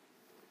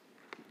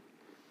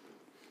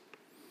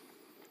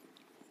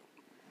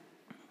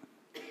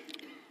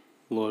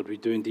Lord, we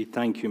do indeed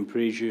thank you and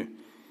praise you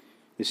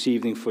this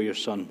evening for your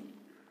Son.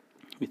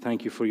 We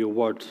thank you for your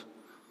word.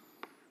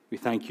 We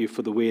thank you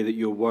for the way that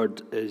your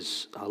word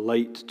is a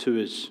light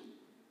to us.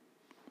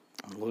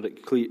 And Lord,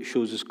 it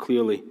shows us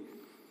clearly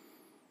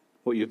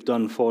what you've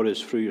done for us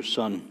through your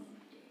Son.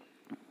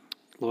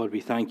 Lord,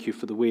 we thank you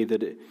for the way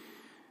that it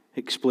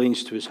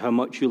explains to us how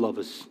much you love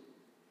us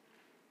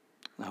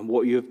and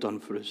what you have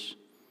done for us.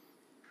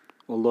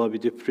 Oh Lord, we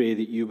do pray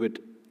that you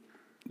would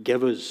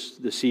give us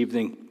this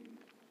evening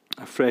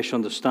a fresh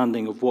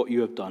understanding of what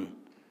you have done,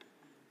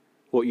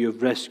 what you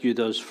have rescued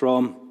us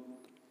from,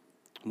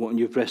 and what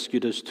you've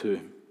rescued us to.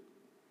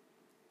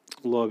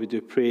 Lord, we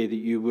do pray that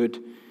you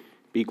would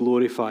be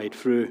glorified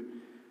through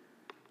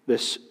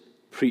this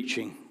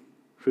preaching,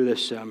 through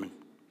this sermon.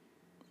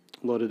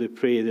 Lord, I do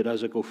pray that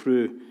as I go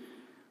through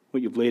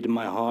what you've laid in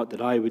my heart,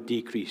 that I would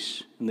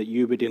decrease and that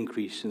you would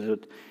increase and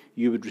that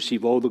you would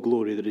receive all the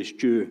glory that is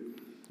due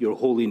your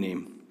holy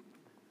name.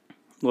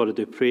 Lord, I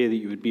do pray that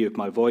you would be with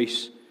my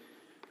voice.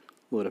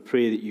 Lord, I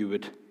pray that you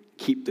would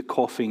keep the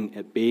coughing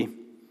at bay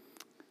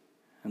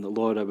and that,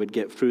 Lord, I would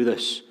get through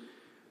this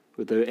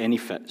without any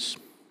fits.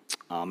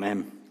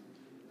 Amen.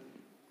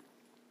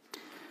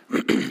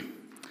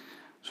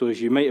 So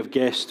as you might have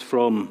guessed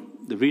from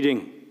the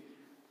reading,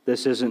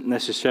 this isn't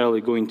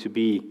necessarily going to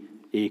be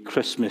a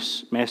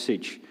Christmas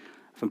message.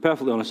 If I'm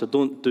perfectly honest, I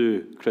don't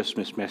do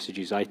Christmas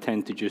messages. I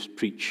tend to just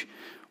preach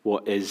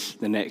what is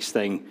the next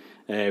thing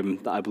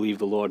that I believe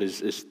the Lord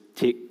is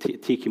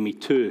taking me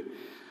to.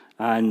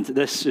 And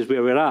this is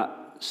where we're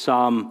at,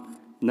 Psalm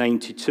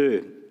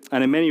 92.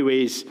 And in many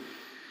ways,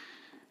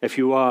 if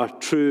you are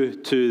true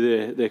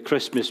to the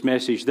Christmas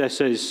message, this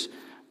is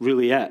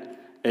really it.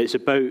 It's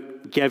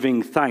about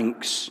giving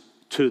thanks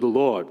to the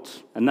Lord.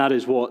 And that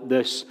is what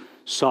this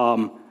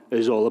psalm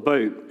is all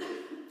about.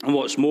 And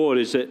what's more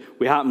is that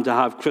we happen to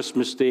have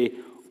Christmas Day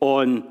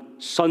on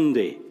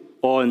Sunday,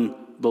 on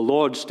the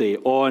Lord's Day,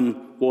 on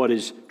what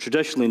is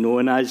traditionally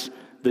known as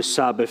the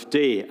Sabbath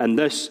day. And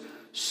this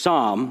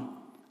psalm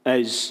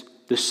is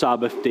the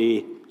Sabbath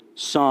day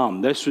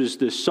psalm. This was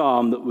the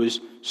psalm that was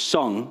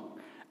sung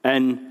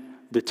in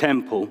the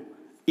temple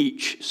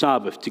each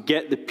Sabbath to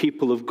get the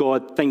people of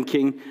God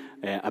thinking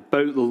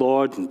about the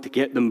Lord and to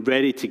get them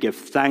ready to give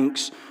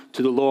thanks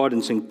to the Lord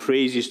and sing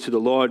praises to the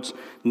Lord's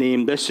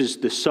name. This is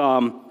the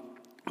psalm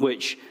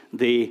which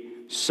they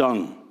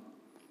sung.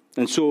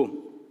 And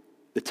so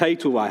the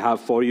title I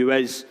have for you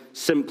is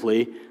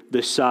simply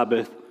the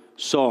Sabbath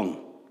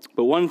song.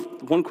 But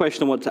one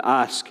question I want to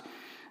ask,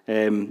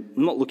 I'm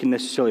not looking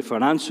necessarily for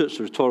an answer, it's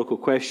a rhetorical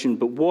question,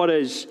 but what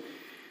is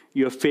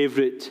your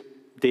favourite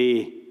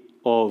day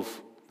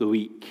of the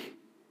week?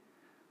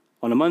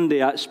 On a Monday,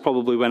 that's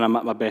probably when I'm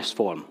at my best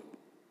form.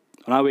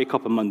 When I wake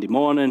up on Monday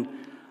morning,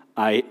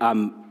 I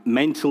am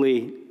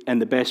mentally in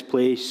the best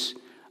place.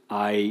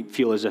 I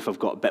feel as if I've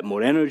got a bit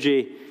more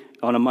energy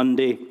on a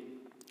Monday.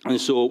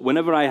 And so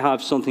whenever I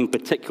have something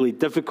particularly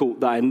difficult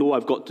that I know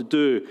I've got to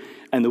do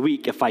in the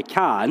week, if I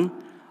can,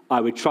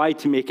 I would try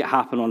to make it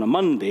happen on a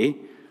Monday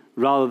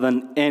rather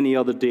than any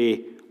other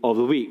day of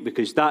the week,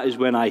 because that is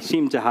when I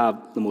seem to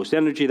have the most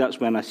energy.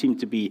 That's when I seem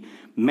to be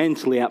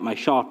mentally at my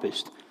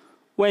sharpest.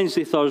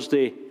 Wednesday,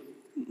 Thursday,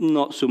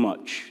 not so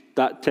much.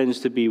 That tends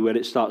to be where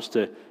it starts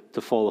to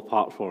fall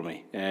apart for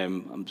me.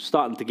 I'm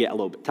starting to get a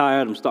little bit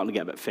tired. I'm starting to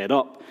get a bit fed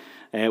up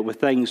with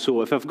things.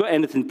 So if I've got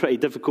anything pretty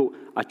difficult,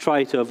 I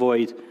try to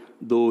avoid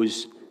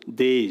those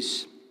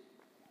days.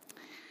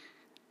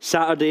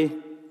 Saturday,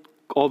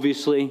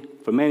 obviously,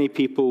 for many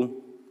people,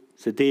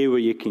 it's a day where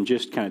you can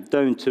just kind of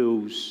down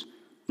tools,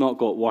 not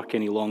got work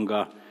any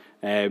longer,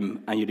 and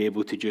you're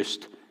able to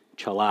just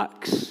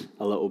chillax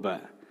a little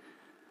bit.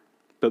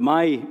 But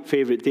my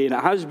favourite day, and it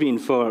has been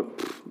for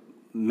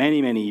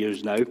many, many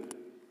years now,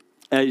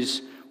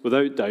 is,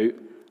 without doubt,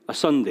 a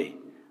Sunday.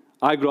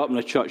 I grew up in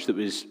a church that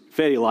was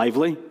very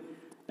lively,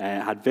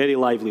 had very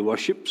lively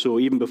worship, so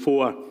even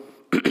before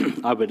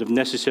I would have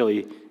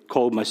necessarily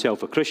called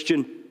myself a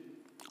Christian,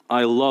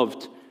 I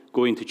loved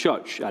going to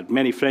church. I had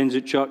many friends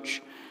at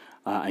church.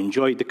 I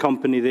enjoyed the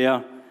company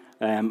there.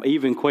 I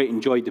even quite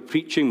enjoyed the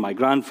preaching. My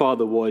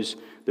grandfather was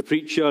the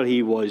preacher.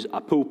 He was a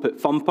pulpit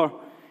thumper.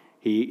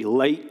 He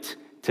liked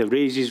to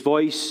raise his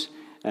voice,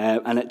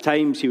 and at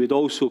times he would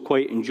also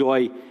quite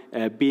enjoy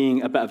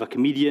being a bit of a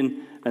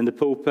comedian in the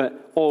pulpit,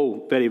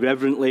 all very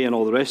reverently and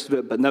all the rest of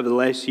it, but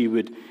nevertheless he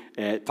would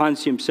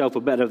fancy himself a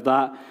bit of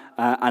that,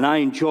 and I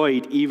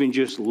enjoyed even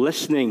just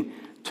listening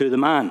to the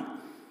man.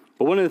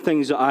 But one of the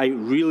things that I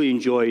really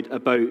enjoyed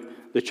about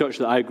the church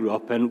that I grew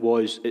up in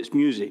was its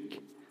music,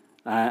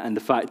 and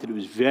the fact that it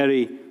was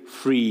very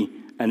free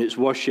in its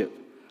worship.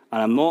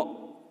 And I'm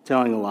not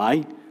telling a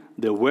lie.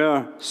 There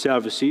were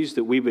services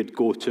that we would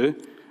go to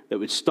that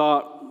would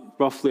start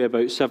roughly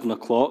about 7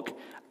 o'clock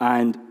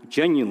and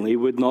genuinely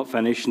would not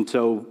finish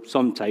until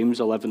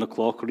sometimes 11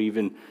 o'clock or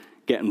even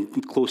getting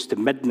close to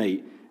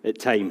midnight at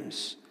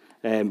times,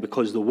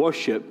 because the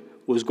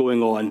worship was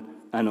going on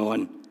and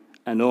on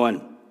and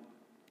on.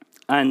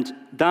 And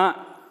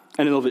that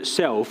in and of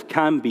itself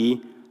can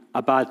be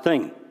a bad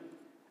thing.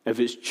 if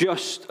it's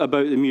just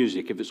about the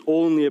music, if it's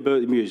only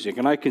about the music,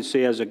 and I can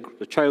say as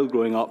a child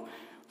growing up,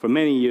 for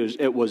many years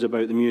it was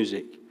about the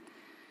music.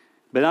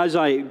 But as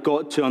I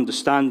got to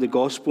understand the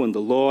gospel and the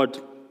Lord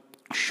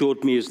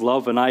showed me his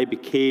love and I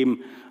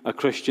became a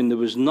Christian, there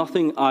was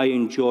nothing I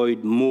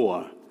enjoyed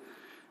more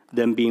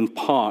than being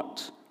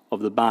part of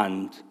the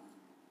band,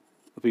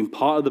 being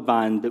part of the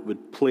band that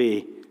would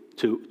play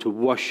to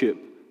worship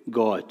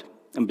God.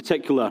 In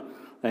particular,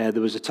 there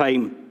was a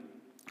time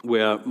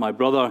where my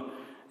brother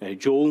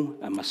Joel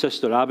and my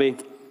sister Abby,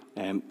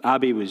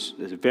 Abby is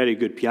a very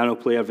good piano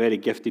player, very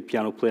gifted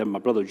piano player. My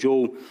brother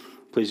Joel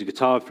plays the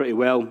guitar pretty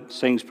well,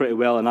 sings pretty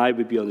well, and I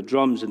would be on the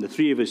drums, and the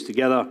three of us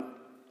together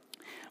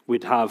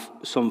would have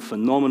some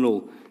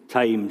phenomenal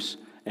times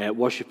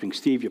worshipping.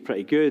 Steve, you're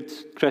pretty good.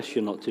 Chris,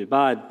 you're not too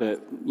bad.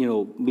 But, you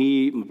know,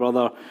 me, my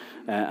brother,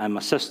 and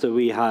my sister,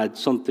 we had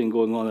something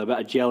going on, a bit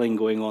of gelling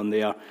going on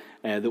there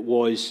that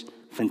was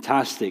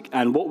fantastic.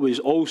 And what was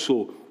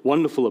also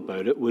wonderful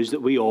about it was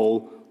that we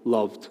all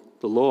loved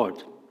the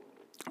Lord.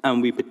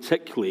 And we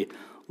particularly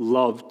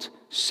loved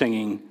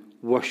singing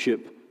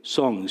worship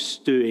songs,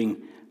 doing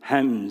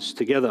hymns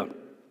together,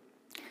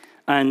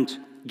 and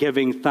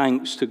giving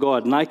thanks to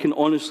God. And I can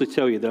honestly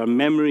tell you, there are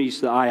memories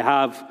that I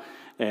have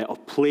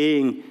of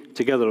playing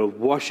together, of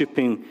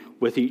worshiping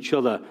with each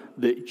other,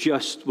 that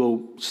just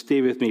will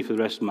stay with me for the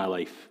rest of my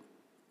life.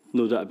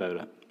 No doubt about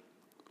it.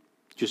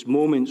 Just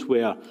moments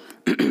where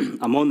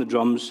I'm on the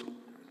drums,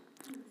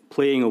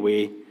 playing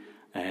away.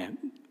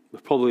 We're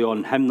probably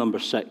on hymn number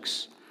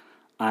 6,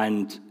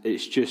 and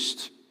it's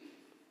just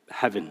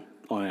heaven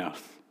on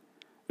earth.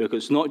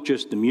 Because it's not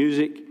just the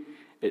music,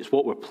 it's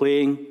what we're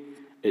playing,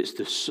 it's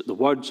the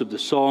words of the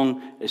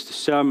song, it's the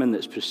sermon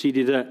that's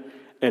preceded it.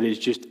 It is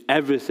just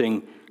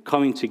everything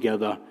coming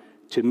together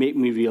to make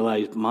me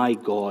realize my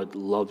God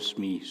loves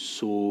me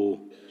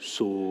so,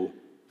 so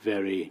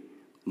very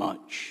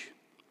much.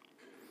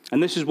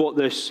 And this is what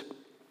this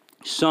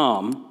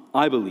psalm,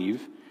 I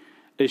believe,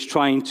 is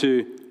trying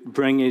to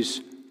bring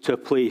us to a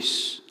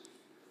place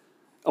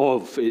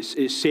of.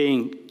 It's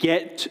saying,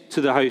 get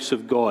to the house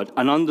of God.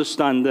 And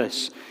understand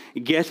this,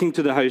 getting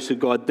to the house of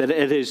God, that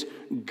it is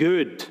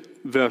good,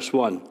 verse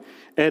 1.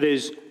 It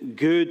is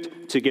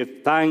good to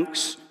give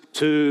thanks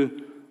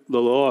to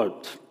the Lord.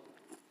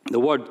 The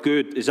word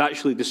good is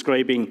actually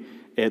describing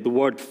the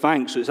word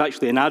thanks, so it's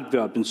actually an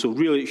adverb, and so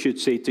really it should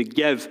say to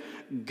give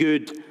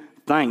good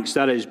thanks.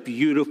 That is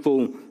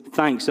beautiful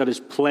thanks. That is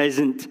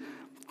pleasant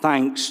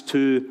thanks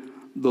to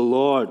the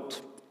Lord.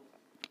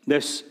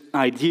 This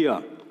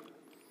idea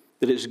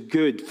that it's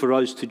good for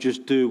us to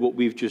just do what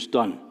we've just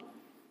done,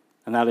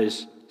 and that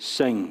is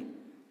sing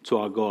to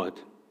our God.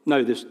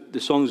 Now,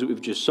 the songs that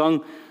we've just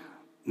sung,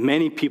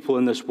 many people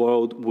in this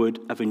world would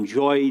have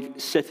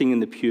enjoyed sitting in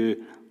the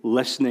pew,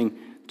 listening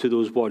to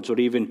those words, or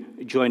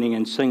even joining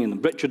in singing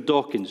them. Richard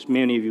Dawkins,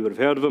 many of you would have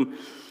heard of him,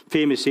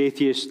 famous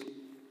atheist.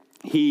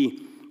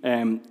 He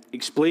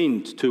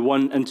explained to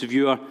one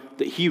interviewer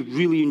that he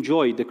really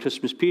enjoyed the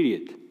Christmas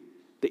period,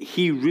 that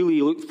he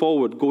really looked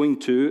forward going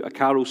to a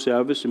carol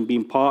service and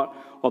being part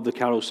of the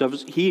carol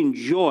service. He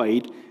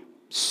enjoyed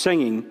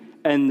singing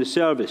in the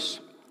service.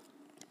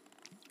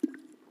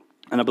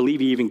 And I believe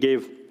he even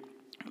gave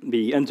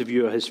the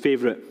interviewer his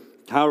favorite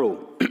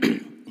carol.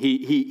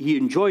 He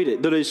enjoyed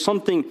it. There is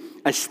something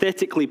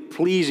aesthetically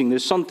pleasing.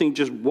 There's something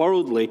just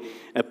worldly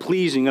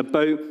pleasing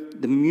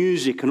about the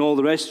music and all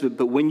the rest of it.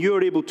 But when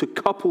you're able to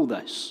couple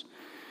this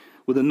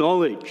with the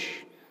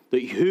knowledge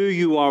that who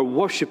you are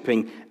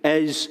worshiping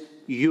is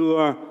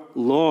your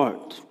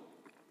Lord,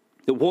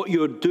 that what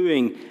you're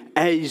doing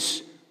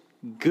is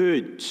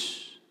good.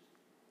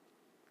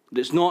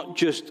 It's not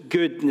just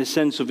good in the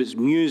sense of its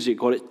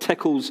music or it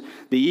tickles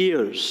the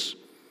ears,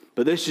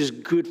 but this is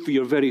good for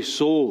your very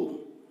soul,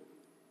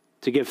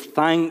 to give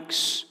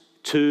thanks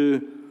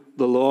to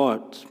the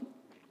Lord.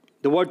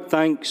 The word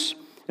thanks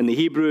in the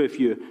Hebrew, if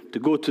you to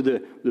go to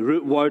the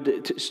root word,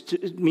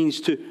 it means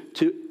to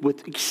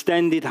with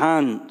extended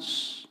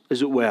hands,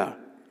 as it were,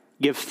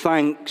 give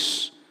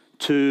thanks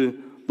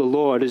to the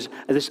Lord. As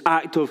this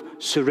act of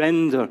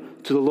surrender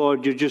to the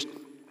Lord, you're just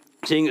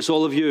saying, it's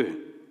all of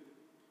you.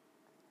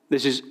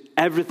 This is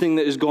everything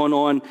that has gone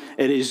on.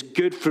 It is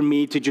good for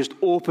me to just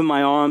open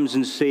my arms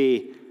and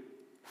say,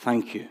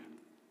 thank you.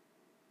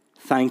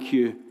 Thank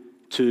you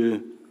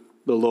to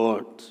the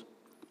Lord.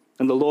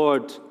 And the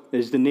Lord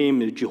is the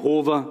name of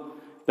Jehovah.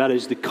 That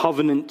is the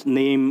covenant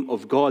name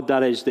of God.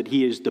 That is that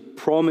he is the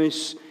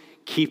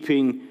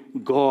promise-keeping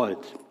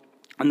God.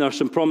 And there are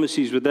some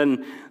promises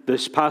within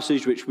this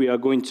passage which we are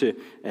going to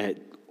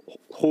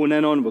hone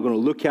in on, we're going to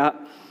look at.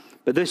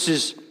 But this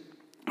is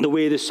the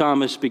way the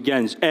psalmist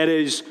begins. It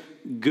is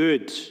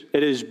good,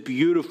 it is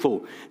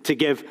beautiful to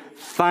give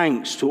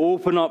thanks, to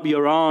open up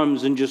your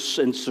arms and just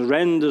in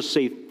surrender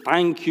say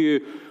thank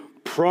you,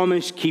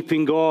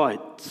 promise-keeping God,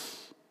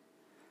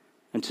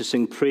 and to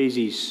sing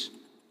praises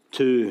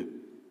to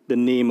the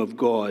name of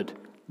God,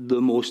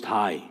 the Most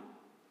High,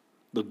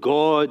 the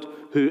God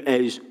who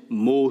is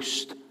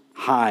most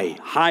high,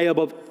 high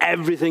above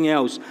everything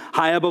else,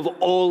 high above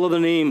all other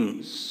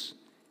names.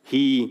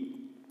 He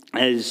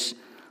is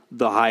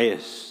the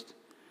highest.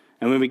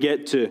 And when we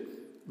get to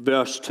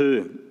verse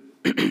 2,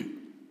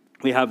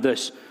 we have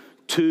this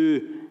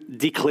to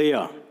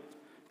declare.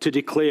 To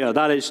declare,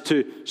 that is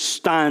to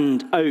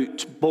stand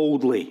out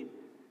boldly.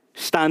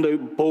 Stand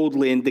out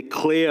boldly and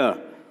declare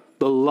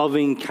the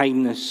loving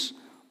kindness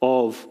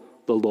of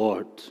the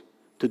Lord.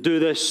 To do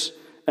this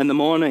in the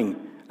morning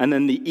and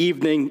in the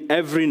evening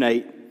every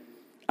night,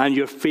 and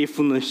your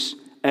faithfulness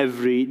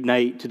every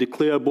night. To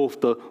declare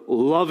both the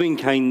loving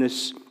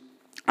kindness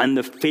and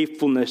the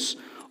faithfulness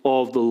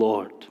of the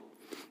Lord.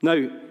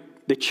 Now,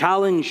 the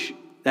challenge,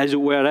 as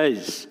it were,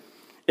 is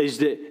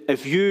that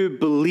if you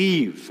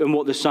believe in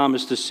what the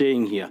psalmist is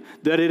saying here,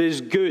 that it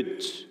is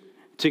good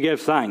to give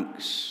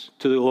thanks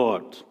to the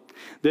Lord,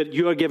 that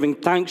you are giving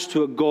thanks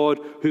to a God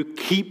who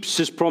keeps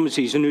his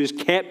promises and who has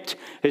kept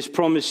his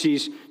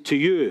promises to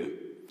you,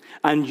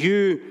 and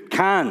you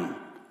can,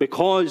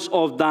 because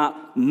of that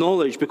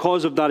knowledge,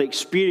 because of that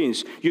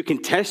experience, you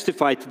can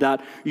testify to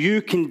that,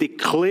 you can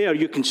declare,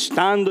 you can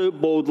stand out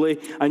boldly,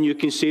 and you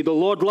can say, the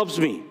Lord loves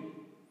me.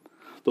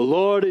 The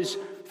Lord is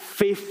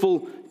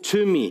faithful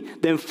to me.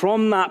 Then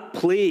from that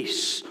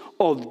place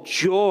of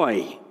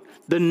joy,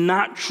 the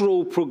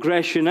natural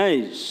progression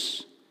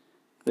is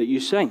that you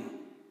sing,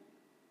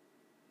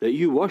 that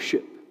you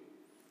worship.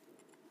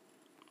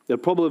 There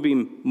have probably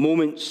been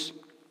moments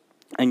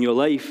in your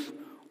life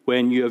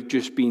when you have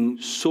just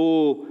been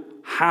so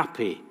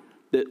happy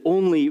that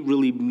only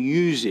really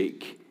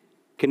music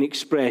can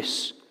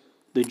express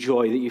the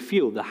joy that you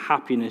feel, the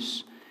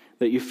happiness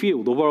that you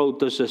feel. The world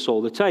does this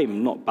all the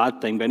time. Not a bad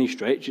thing by any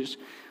stretch.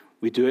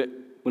 We do it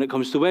when it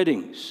comes to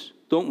weddings,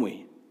 don't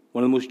we?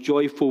 One of the most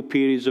joyful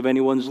periods of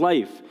anyone's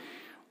life.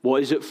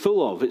 What is it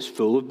full of? It's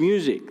full of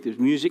music. There's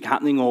music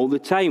happening all the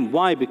time.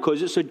 Why?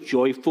 Because it's a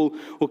joyful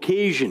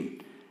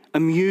occasion.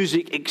 And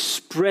music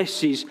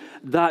expresses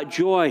that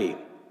joy.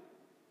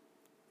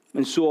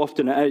 And so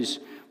often it is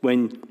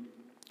when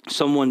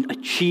someone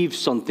achieves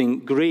something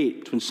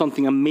great, when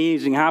something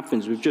amazing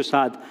happens. We've just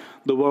had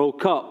the World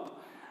Cup.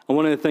 And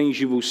one of the things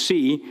you will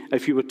see,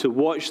 if you were to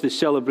watch the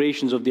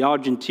celebrations of the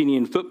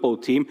Argentinian football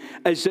team,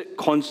 is that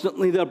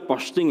constantly they're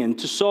bursting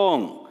into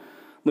song.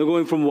 They're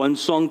going from one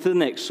song to the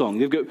next song.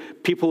 They've got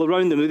people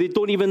around them who they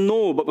don't even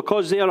know, but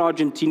because they are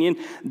Argentinian,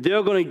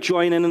 they're going to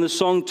join in the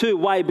song too.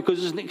 Why?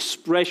 Because it's an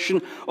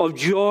expression of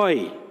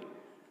joy.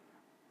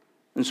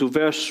 And so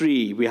verse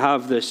 3, we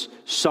have this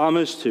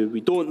psalmist who we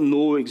don't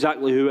know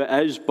exactly who it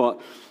is, but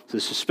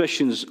the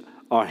suspicions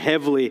are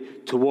heavily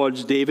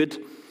towards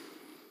David.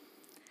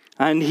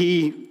 And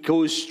he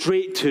goes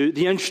straight to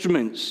the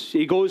instruments.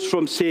 He goes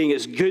from saying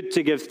it's good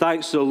to give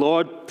thanks to the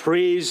Lord,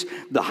 praise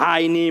the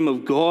high name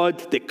of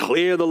God,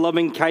 declare the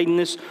loving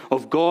kindness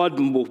of God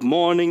both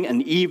morning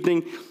and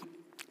evening,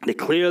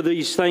 declare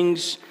these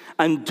things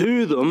and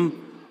do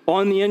them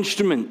on the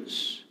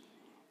instruments.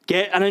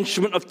 Get an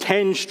instrument of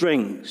 10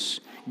 strings.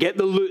 Get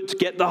the lute,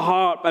 get the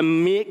harp,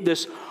 and make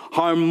this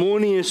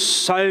harmonious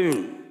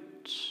sound.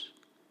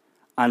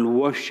 And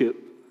worship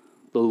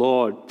the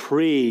Lord.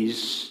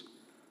 Praise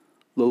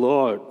the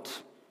Lord.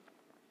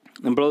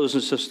 And brothers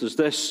and sisters,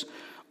 this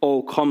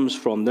all comes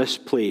from this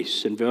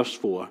place in verse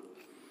 4,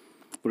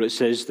 where it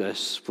says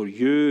this: for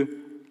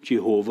you,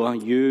 Jehovah,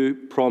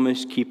 you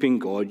promise-keeping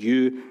God,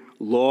 you,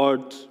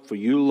 Lord, for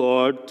you,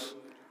 Lord,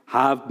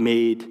 have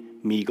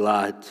made me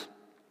glad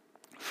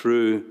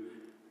through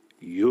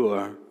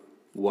your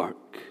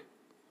work,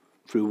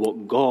 through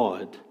what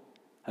God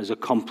has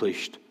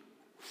accomplished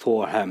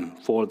for him,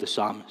 for the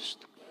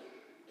psalmist.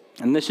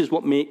 And this is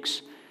what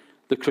makes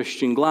the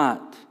Christian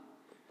glad.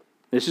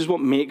 This is what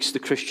makes the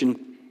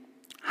Christian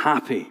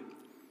happy.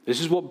 This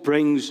is what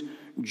brings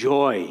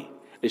joy.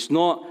 It's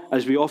not,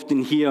 as we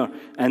often hear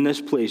in this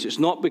place, it's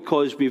not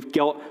because we've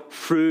got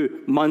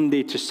through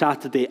Monday to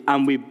Saturday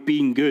and we've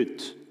been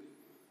good.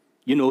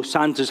 You know,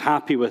 Santa's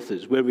happy with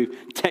us, where we've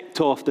ticked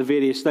off the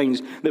various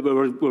things that we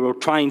were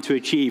trying to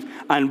achieve,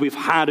 and we've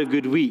had a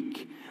good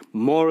week.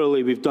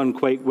 Morally, we've done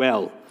quite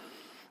well,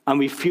 and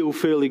we feel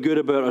fairly good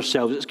about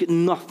ourselves. It's got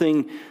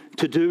nothing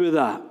to do with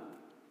that.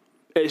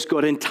 It's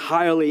got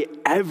entirely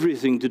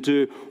everything to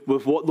do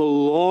with what the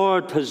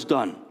Lord has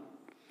done,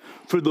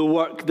 for the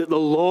work that the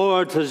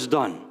Lord has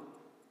done.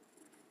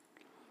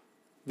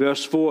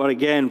 Verse 4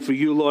 again, for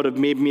you, Lord, have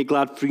made me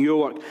glad for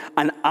your work,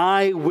 and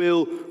I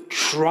will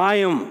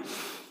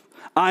triumph.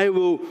 I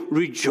will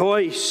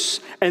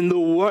rejoice in the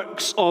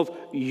works of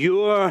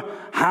your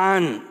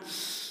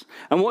hands.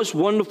 And what's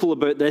wonderful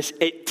about this,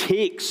 it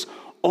takes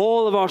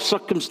all of our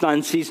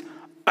circumstances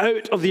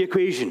out of the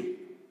equation.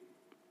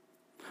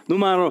 No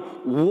matter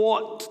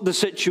what the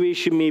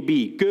situation may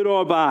be, good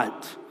or bad,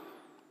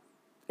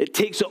 it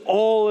takes it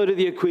all out of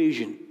the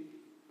equation.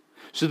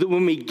 So that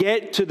when we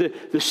get to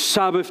the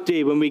Sabbath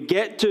day, when we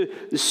get to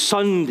the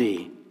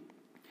Sunday,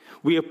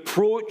 we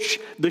approach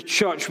the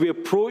church, we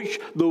approach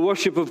the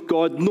worship of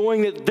God,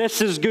 knowing that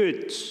this is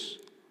good,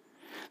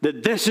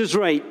 that this is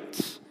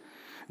right,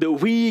 that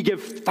we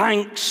give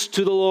thanks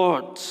to the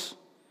Lord,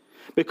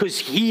 because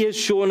he has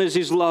shown us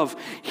his love,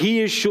 he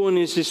has shown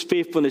us his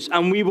faithfulness,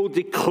 and we will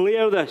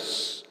declare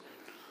this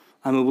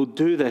And we will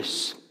do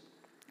this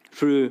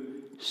through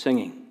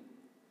singing,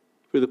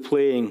 through the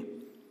playing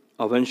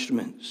of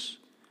instruments,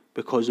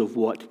 because of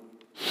what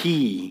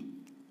he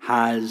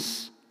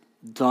has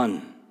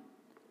done.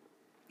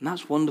 And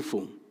that's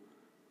wonderful.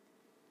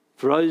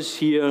 For us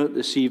here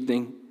this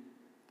evening,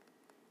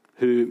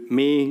 who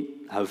may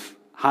have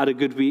had a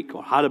good week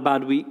or had a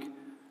bad week,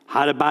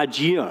 had a bad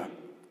year,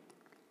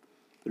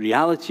 the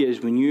reality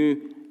is when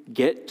you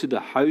get to the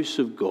house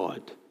of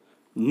God,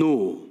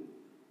 know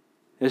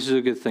this is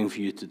a good thing for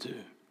you to do.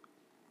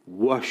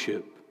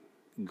 Worship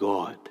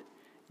God.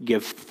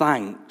 Give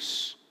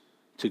thanks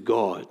to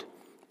God.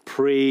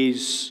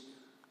 Praise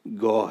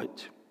God.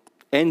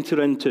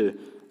 Enter into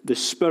the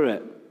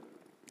spirit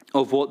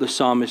of what the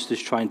psalmist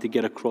is trying to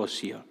get across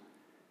here.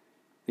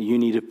 That you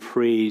need to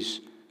praise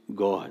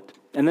God.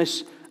 And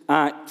this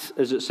act,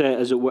 as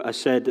I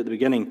said at the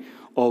beginning,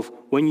 of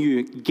when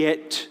you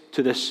get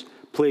to this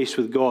place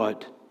with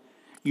God,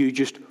 you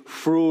just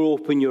throw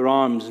open your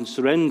arms and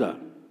surrender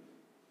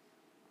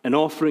and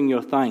offering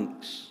your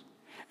thanks.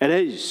 It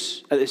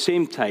is, at the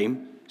same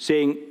time,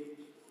 saying,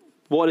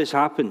 what has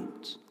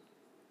happened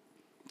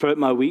throughout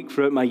my week,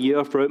 throughout my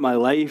year, throughout my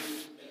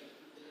life,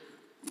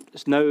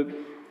 it's now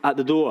at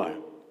the door.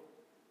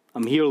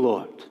 I'm here,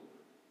 Lord,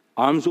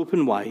 arms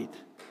open wide,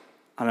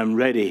 and I'm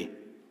ready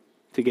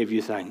to give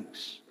you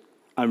thanks.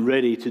 I'm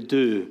ready to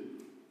do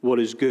what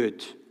is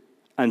good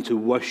and to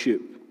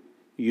worship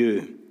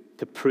you,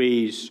 to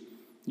praise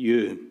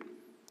you.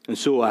 And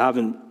so I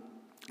haven't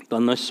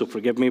done this, so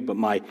forgive me, but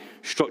my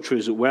structure,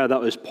 as it were, that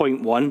was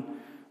point 1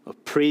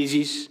 of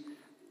praises.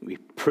 We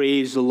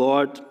praise the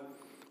Lord.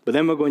 But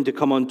then we're going to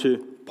come on to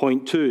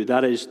point 2,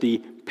 that is the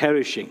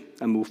perishing.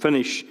 And we'll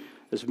finish,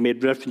 as I've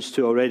made reference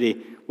to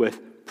already,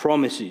 with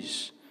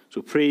promises.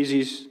 So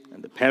praises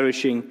and the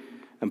perishing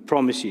and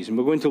promises. And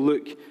we're going to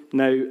look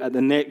now at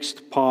the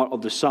next part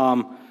of the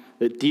psalm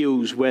that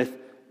deals with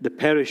the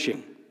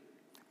perishing.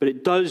 But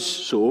it does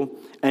so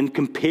in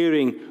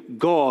comparing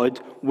God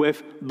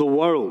with the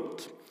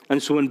world.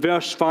 And so in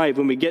verse 5,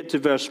 when we get to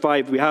verse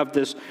 5, we have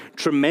this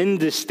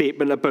tremendous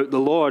statement about the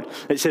Lord.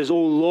 It says, "O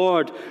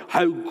Lord,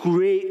 how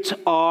great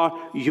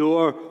are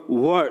your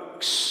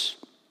works."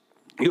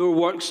 Your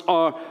works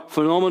are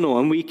phenomenal,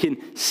 and we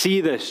can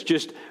see this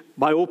just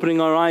by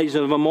opening our eyes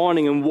of a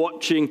morning and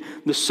watching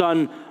the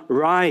sun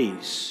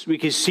rise. We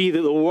can see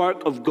that the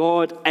work of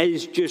God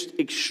is just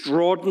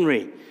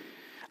extraordinary,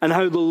 and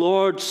how the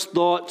Lord's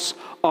thoughts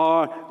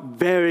are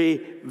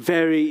very,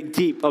 very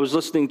deep. I was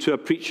listening to a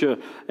preacher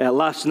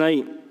last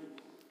night,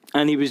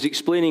 and he was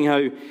explaining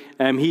how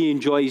he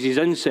enjoys his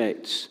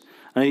insects.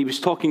 And he was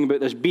talking about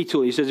this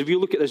beetle. He says, if you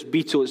look at this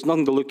beetle, it's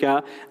nothing to look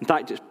at. In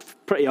fact, it's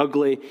pretty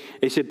ugly.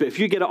 He said, but if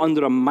you get it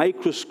under a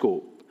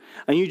microscope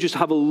and you just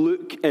have a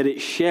look at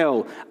its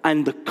shell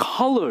and the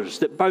colors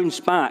that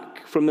bounce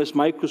back from this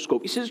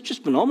microscope, he says, it's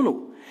just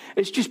phenomenal.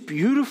 It's just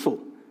beautiful.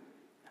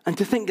 And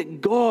to think that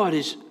God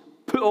has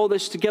put all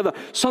this together,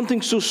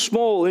 something so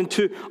small,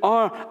 into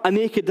a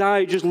naked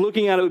eye, just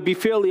looking at it would be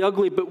fairly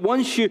ugly. But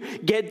once you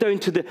get down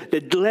to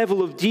the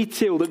level of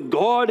detail that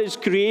God has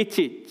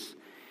created,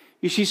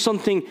 you see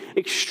something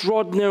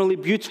extraordinarily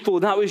beautiful.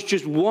 That was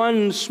just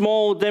one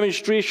small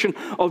demonstration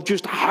of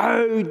just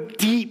how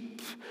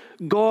deep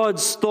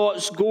God's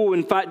thoughts go.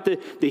 In fact,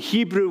 the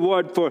Hebrew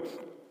word for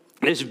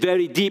this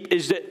very deep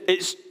is that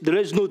there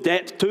is no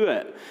depth to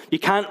it. You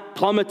can't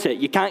plummet it.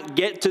 You can't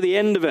get to the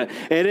end of it.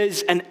 It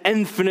is an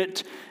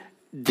infinite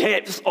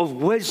depth of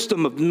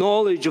wisdom, of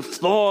knowledge, of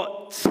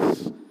thought.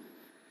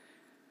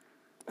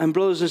 And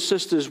brothers and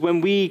sisters,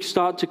 when we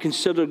start to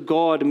consider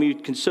God and we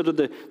consider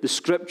the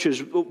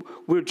scriptures,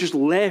 we're just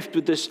left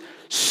with this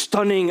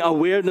stunning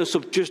awareness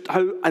of just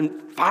how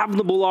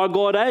unfathomable our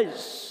God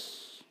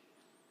is,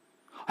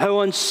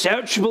 how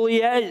unsearchable he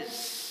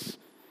is,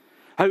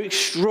 how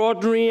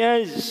extraordinary he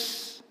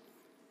is.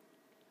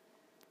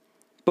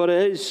 But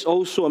it is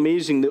also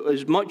amazing that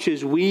as much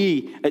as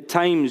we, at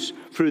times,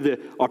 through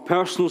our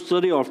personal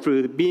study or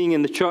through being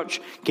in the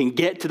church, can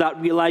get to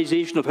that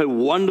realization of how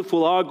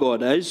wonderful our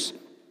God is,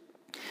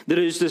 there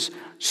is this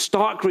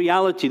stark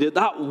reality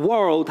that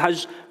world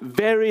has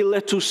very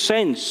little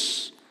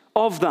sense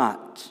of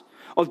that,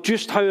 of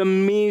just how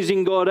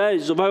amazing God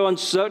is, of how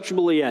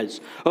unsearchable he is,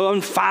 how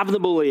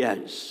unfathomable he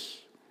is.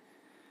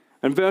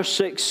 And verse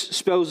 6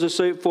 spells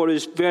this out for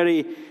us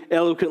very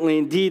eloquently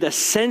indeed. A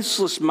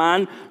senseless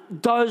man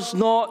does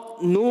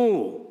not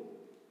know.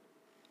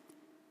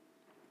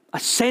 A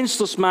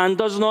senseless man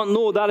does not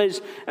know. That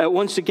is,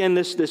 once again,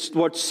 this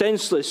word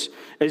senseless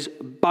is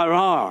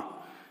barar.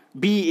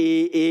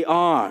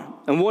 B-A-A-R.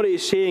 And what it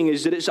is saying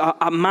is that it's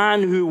a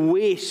man who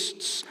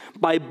wastes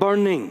by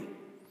burning.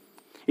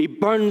 He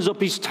burns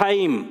up his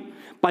time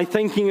by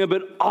thinking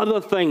about other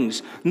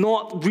things,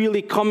 not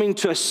really coming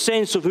to a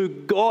sense of who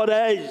God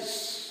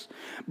is,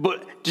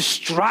 but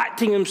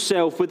distracting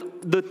himself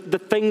with the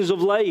things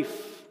of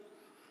life.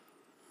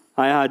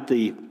 I had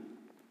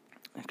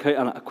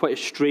quite a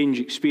strange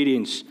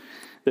experience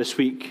this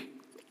week.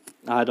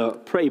 I had a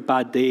pretty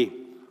bad day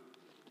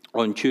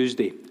on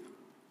Tuesday.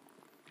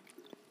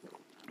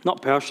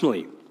 Not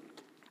personally,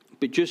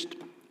 But just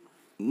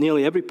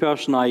nearly every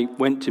person I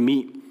went to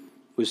meet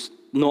was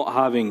not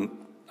having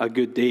a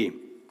good day.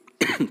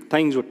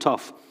 Things were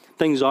tough.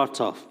 Things are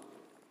tough.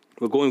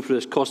 We're going through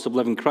this cost of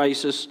living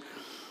crisis.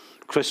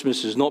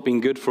 Christmas has not been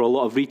good for a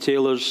lot of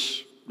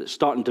retailers. It's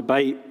starting to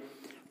bite.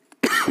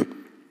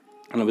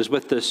 And I was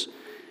with this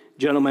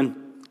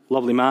gentleman,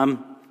 lovely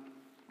man,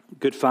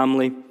 good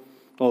family,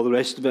 all the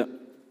rest of it.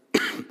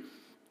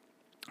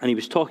 And he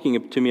was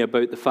talking to me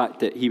about the fact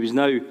that he was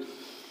now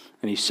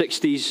in his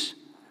 60s.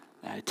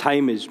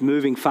 Time is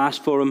moving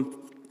fast for him.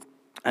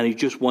 And he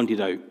just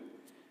wanted out.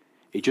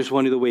 He just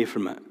wanted away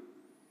from it.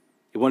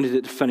 He wanted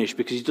it to finish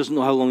because he doesn't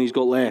know how long he's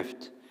got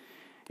left.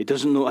 He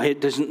doesn't know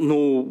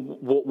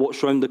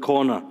what's round the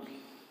corner.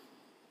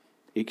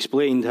 He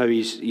explained how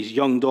his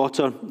young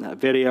daughter, at a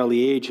very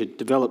early age, had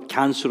developed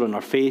cancer on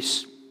her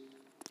face.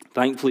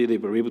 Thankfully, they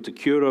were able to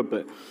cure her,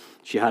 but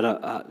she had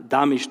a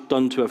damage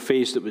done to her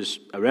face that was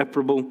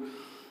irreparable.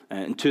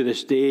 And to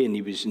this day, and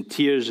he was in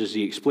tears as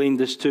he explained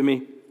this to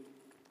me.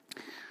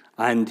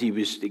 And he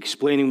was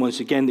explaining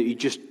once again that you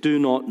just do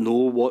not know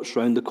what's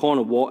round the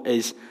corner, what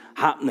is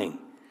happening.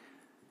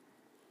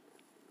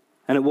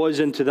 And it was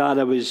into that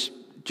I was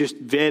just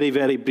very,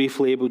 very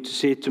briefly able to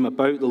say to him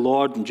about the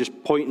Lord and just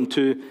pointing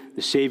to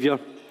the Saviour.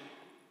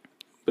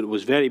 But it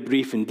was very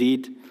brief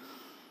indeed.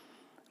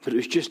 But it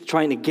was just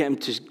trying to get him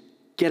to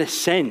get a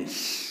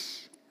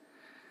sense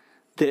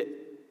that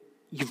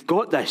you've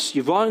got this.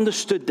 You've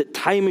understood that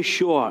time is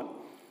short.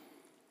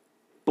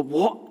 But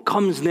what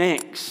comes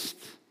next?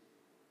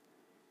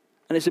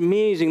 And it's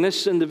amazing,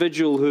 this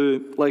individual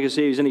who, like I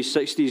say, was in his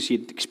 60s,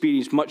 he'd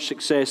experienced much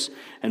success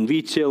in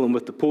retail and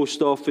with the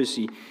post office.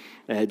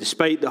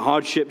 Despite the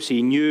hardships,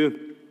 he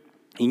knew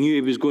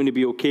he was going to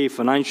be okay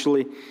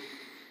financially.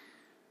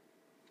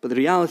 But the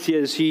reality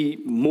is he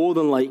more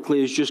than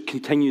likely has just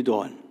continued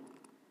on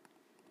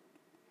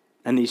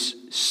in his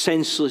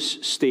senseless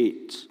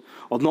state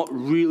of not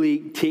really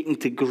taking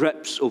to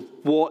grips of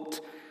what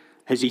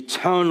his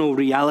eternal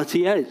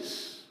reality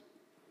is.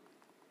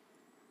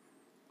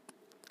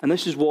 And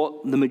this is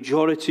what the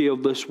majority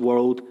of this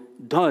world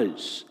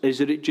does, is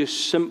that it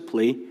just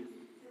simply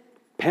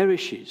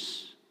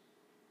perishes.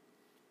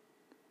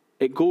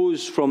 It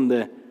goes from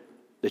the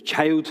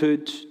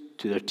childhood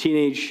to their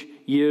teenage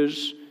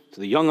years, to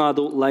the young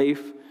adult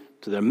life,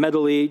 to their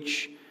middle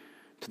age,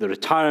 to their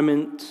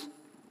retirement,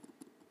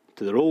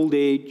 to their old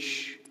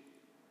age,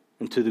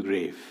 and to the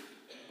grave.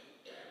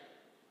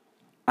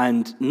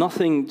 And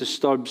nothing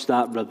disturbs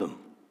that rhythm.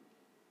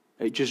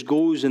 It just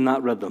goes in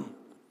that rhythm.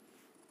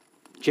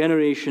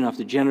 Generation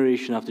after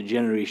generation after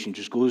generation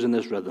just goes in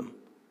this rhythm.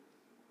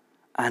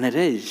 And it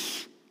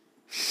is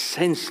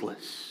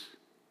senseless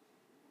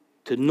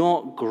to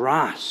not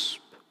grasp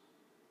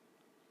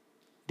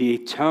the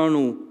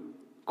eternal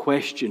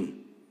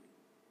question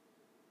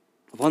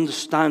of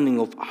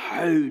understanding of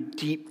how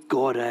deep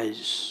God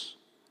is,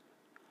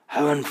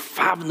 how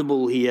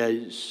unfathomable He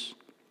is,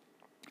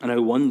 and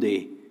how one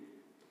day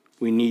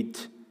we need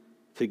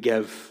to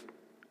give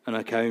an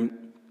account.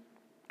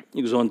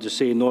 He goes on to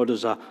say, nor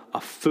does a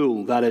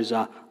fool, that is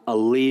a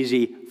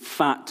lazy,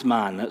 fat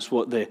man. That's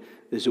what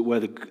where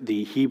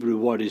the Hebrew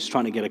word is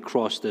trying to get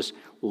across, this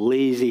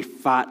lazy,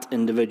 fat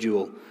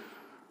individual.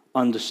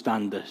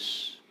 Understand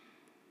this.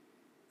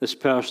 This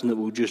person that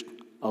will just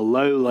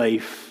allow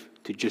life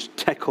to just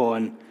tick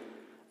on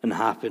and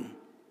happen.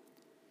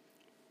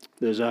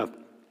 There's a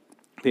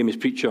famous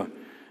preacher,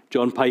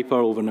 John Piper,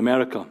 over in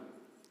America.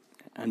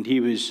 And he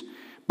was,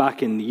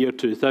 back in the year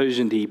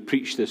 2000, he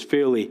preached this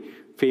fairly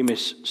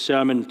famous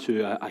sermon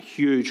to a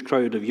huge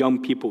crowd of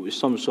young people. It was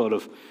some sort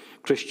of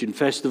Christian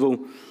festival.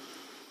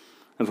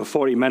 And for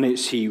 40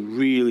 minutes, he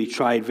really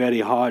tried very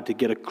hard to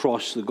get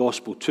across the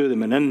gospel to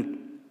them. And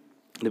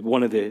in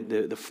one of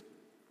the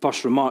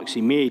first remarks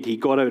he made, he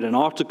got out an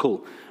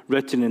article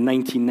written in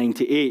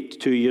 1998,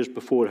 2 years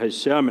before his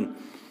sermon,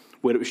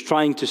 where it was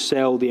trying to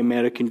sell the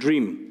American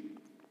dream.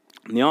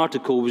 And the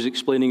article was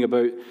explaining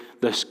about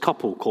this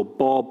couple called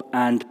Bob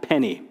and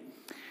Penny.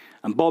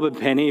 And Bob and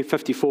Penny,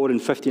 54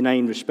 and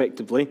 59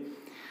 respectively,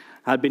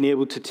 had been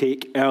able to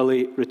take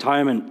early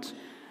retirement.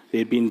 They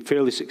had been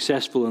fairly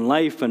successful in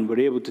life and were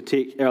able to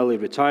take early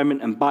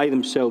retirement and buy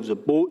themselves a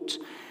boat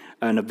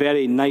in a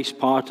very nice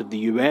part of the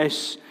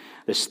US,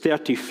 this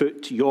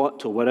 30-foot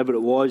yacht or whatever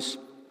it was.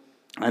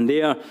 And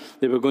there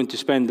they were going to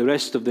spend the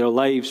rest of their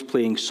lives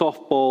playing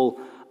softball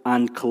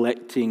and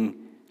collecting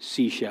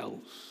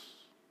seashells.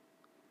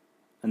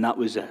 And that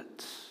was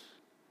it.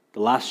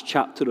 The last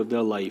chapter of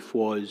their life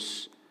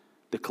was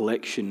the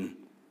collection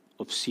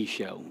of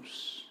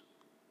seashells.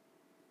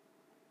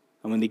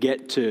 And when they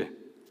get to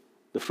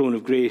the throne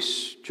of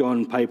grace,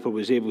 John Piper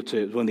was able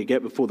to, when they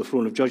get before the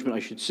throne of judgment,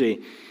 I should say,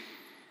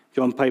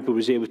 John Piper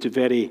was able to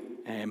very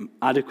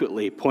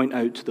adequately point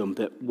out to them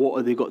that what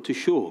have they got to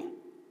show,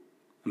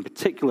 in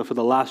particular for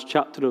the last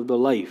chapter of their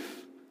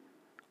life,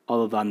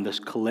 other than this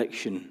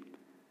collection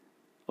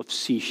of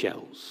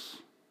seashells.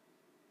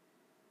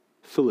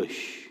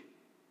 Foolish,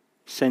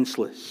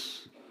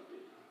 senseless,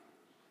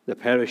 they're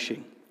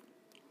perishing.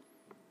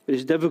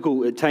 It's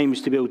difficult at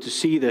times to be able to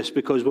see this,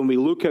 because when we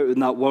look out in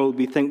that world,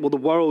 we think, well, the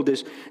world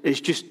is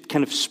just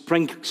kind of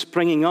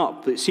springing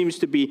up. It seems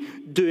to be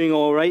doing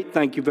all right,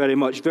 thank you very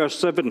much. Verse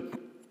 7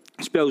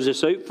 spells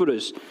this out for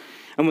us.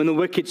 And when the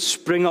wicked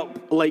spring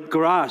up like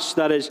grass,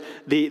 that is,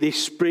 they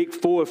break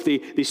forth,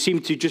 they seem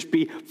to just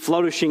be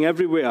flourishing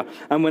everywhere.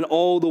 And when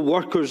all the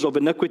workers of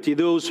iniquity,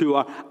 those who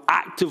are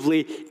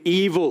actively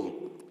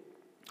evil,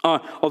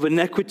 of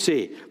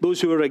iniquity,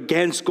 those who are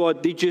against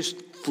God, they just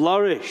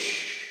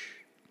flourish.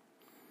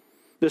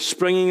 They're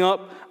springing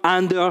up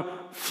and they're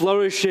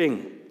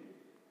flourishing.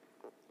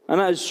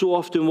 And that is so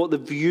often what the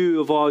view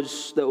of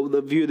us,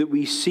 the view that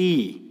we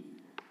see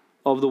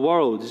of the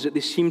world, is that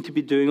they seem to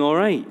be doing all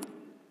right.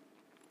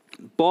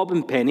 Bob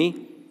and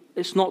Penny,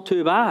 it's not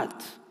too bad.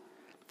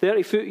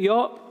 30-foot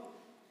yacht,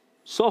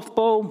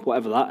 softball,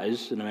 whatever that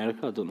is in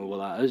America, I don't know what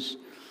that is.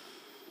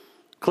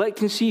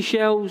 Collecting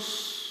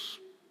seashells,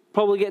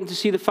 probably getting to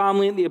see the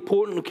family at the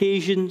important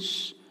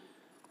occasions.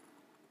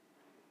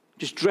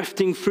 Just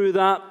drifting through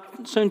that,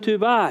 doesn't sound too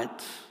bad.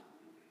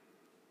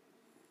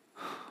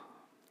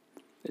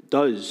 It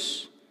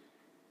does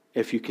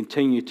if you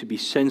continue to be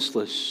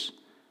senseless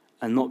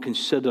and not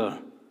consider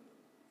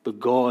the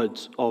God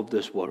of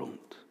this world,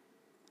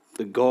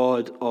 the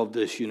God of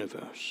this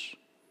universe,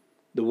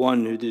 the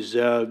one who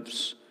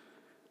deserves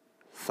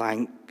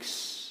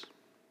thanks.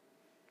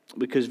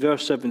 Because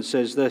verse 7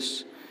 says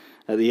this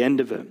at the end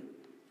of it,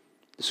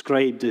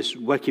 described this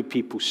wicked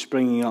people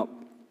springing up,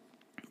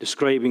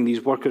 describing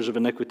these workers of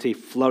iniquity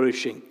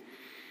flourishing,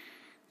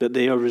 that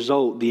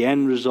the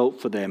end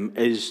result for them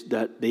is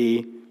that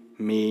they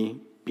may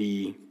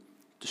be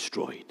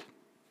destroyed.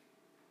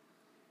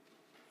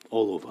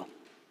 All over.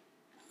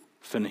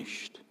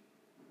 Finished.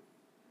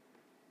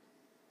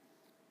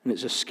 And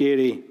it's a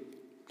scary,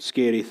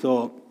 scary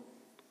thought.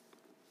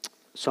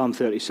 Psalm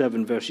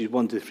 37, verses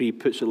 1 to 3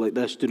 puts it like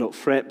this: do not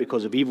fret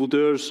because of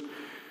evildoers,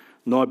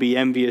 nor be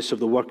envious of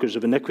the workers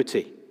of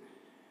iniquity.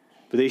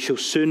 For they shall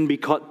soon be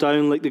cut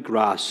down like the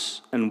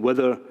grass and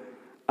wither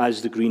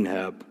as the green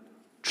herb.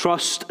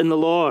 Trust in the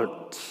Lord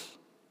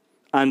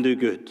and do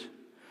good.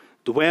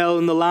 Dwell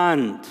in the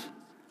land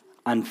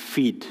and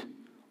feed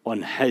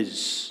on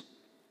his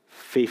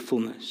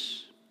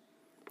faithfulness.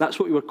 That's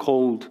what we were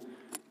called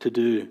to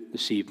do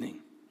this evening,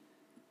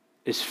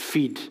 is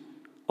feed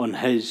on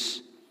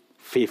his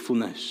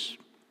faithfulness.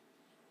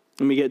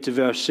 When we get to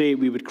verse 8,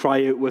 we would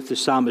cry out with the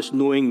psalmist,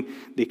 knowing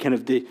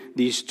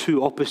these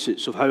two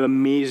opposites of how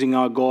amazing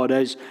our God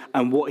is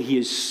and what he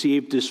has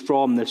saved us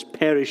from, this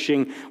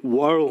perishing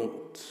world.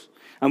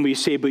 And we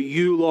say, but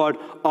you, Lord,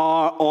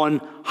 are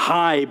on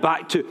high,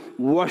 back to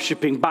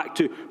worshiping, back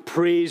to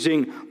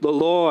praising the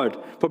Lord.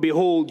 For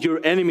behold, your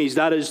enemies,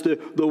 that is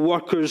the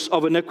workers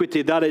of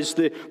iniquity, that is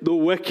the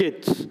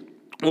wicked,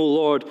 O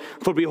Lord.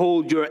 For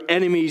behold, your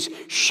enemies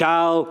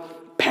shall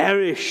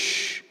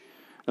perish,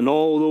 and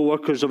all the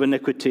workers of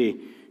iniquity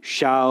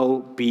shall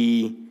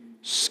be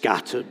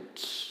scattered.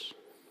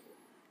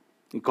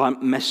 You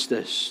can't miss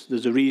this.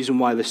 There's a reason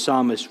why the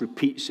psalmist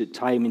repeats it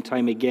time and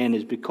time again,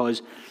 is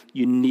because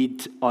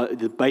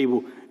the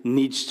Bible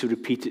needs to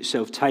repeat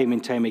itself time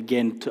and time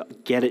again to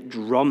get it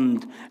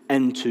drummed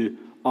into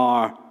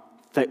our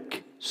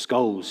thick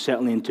skulls,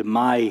 certainly into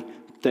my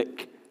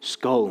thick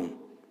skull.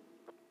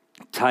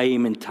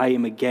 Time and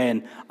time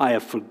again, I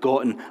have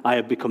forgotten, I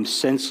have become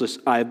senseless,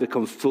 I have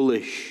become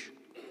foolish,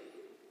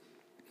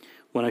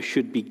 when I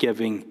should be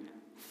giving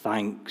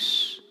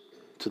thanks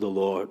to the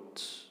Lord.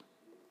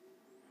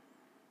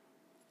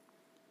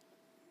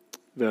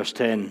 Verse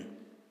 10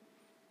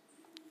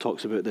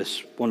 talks about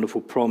this wonderful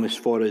promise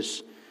for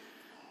us.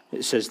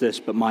 It says this,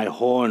 but my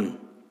horn,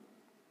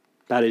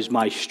 that is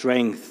my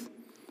strength,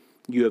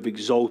 you have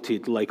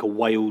exalted like a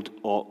wild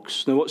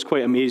ox. Now, what's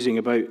quite amazing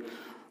about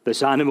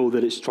this animal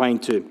that it's trying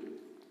to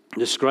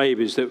describe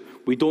is that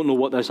we don't know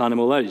what this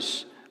animal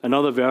is. In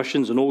other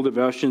versions, in older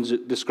versions,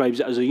 it describes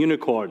it as a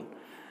unicorn,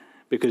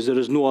 because there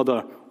is no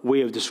other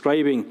way of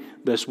describing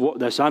this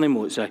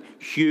animal. It's a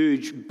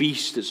huge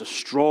beast. It's a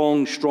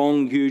strong,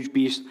 huge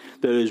beast.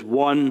 There is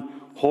one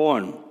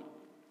horn,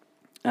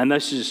 and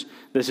this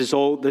is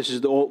all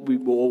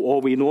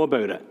we know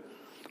about it.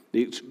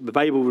 The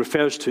Bible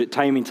refers to it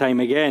time and time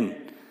again,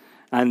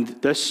 and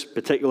this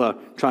particular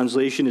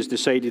translation has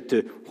decided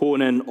to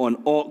hone in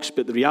on ox,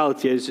 but the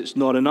reality is it's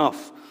not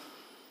enough.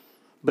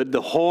 But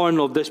the horn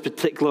of this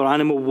particular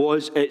animal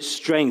was its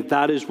strength.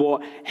 That is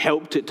what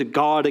helped it to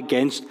guard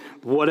against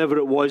whatever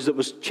it was that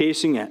was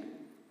chasing it.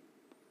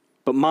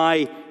 But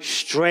my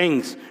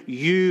strength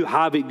you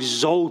have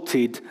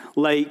exalted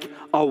like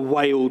a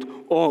wild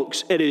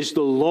ox. It is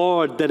the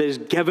Lord that has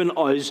given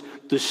us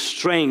the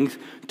strength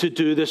to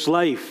do this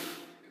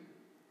life.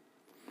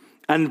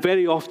 And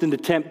very often the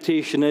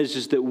temptation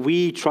is that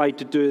we try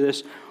to do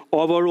this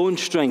of our own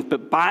strength,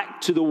 but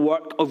back to the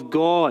work of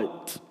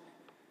God.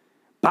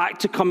 Back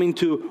to coming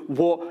to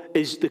what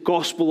is the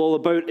gospel all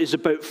about, is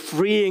about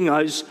freeing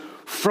us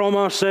from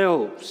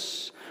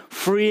ourselves,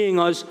 freeing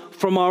us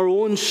from our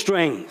own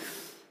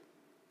strength,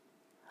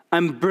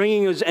 and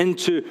bringing us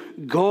into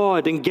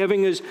God and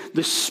giving us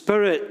the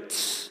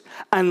Spirit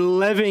and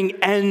living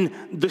in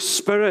the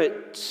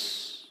Spirit.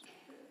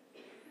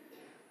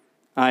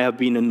 I have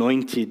been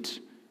anointed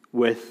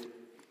with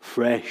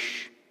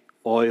fresh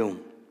oil.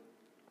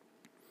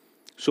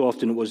 So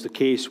often it was the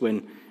case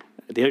when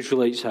the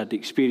Israelites had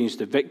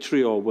experienced a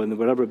victory, or when they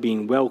were ever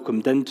being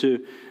welcomed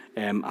into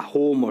a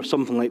home or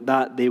something like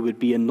that, they would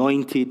be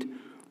anointed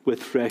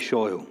with fresh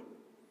oil.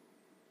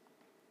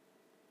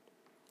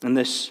 And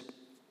this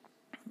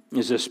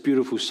is this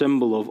beautiful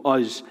symbol of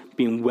us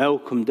being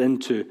welcomed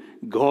into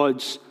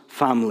God's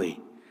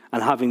family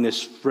and having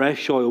this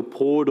fresh oil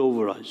poured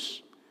over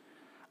us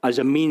as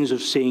a means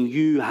of saying,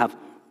 you have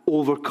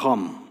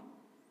overcome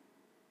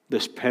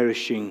this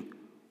perishing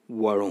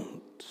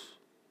world.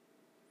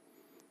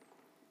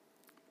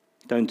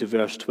 Down to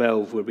verse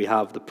 12, where we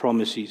have the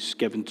promises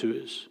given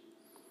to us.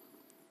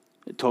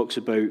 It talks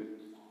about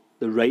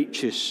the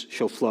righteous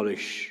shall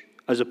flourish,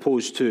 as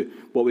opposed to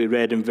what we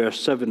read in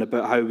verse 7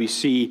 about how we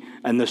see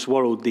in this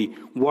world the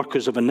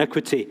workers of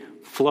iniquity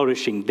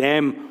flourishing,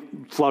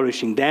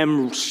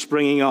 them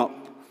springing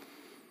up.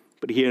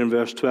 But here in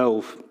verse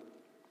 12,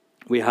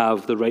 we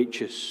have the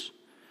righteous.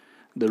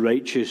 The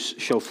righteous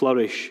shall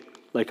flourish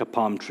like a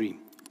palm tree.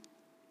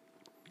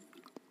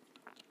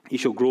 He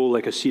shall grow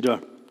like a cedar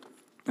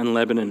in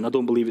Lebanon. I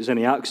don't believe it's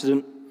any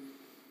accident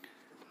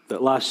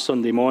that last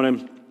Sunday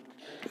morning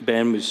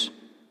Ben was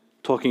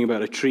talking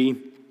about a tree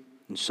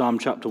in Psalm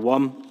chapter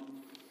 1.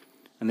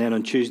 And then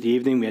on Tuesday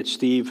evening we had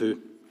Steve who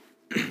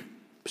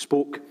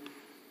spoke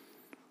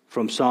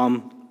from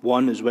Psalm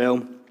 1 as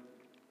well.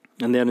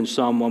 And then in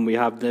Psalm 1 we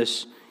have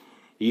this: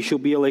 He shall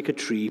be like a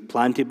tree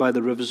planted by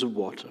the rivers of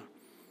water,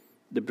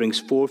 that brings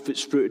forth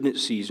its fruit in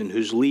its season,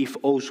 whose leaf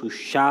also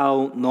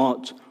shall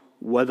not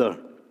wither,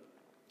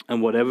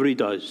 and whatever he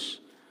does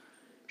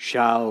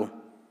shall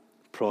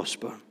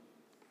prosper.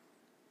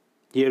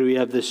 Here we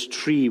have this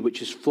tree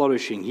which is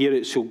flourishing. Here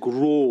it shall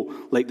grow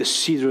like the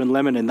cedar in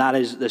Lebanon. That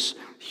is this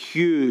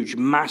huge,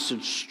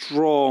 massive,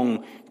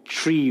 strong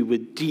tree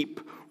with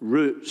deep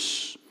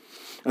roots.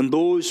 And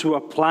those who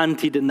are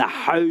planted in the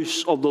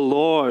house of the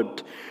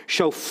Lord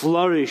shall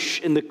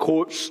flourish in the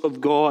courts of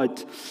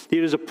God.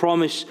 Here is a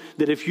promise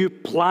that if you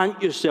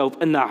plant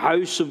yourself in the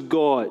house of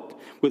God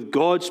with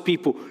God's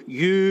people,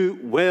 you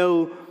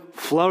will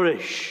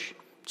flourish.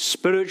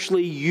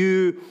 Spiritually,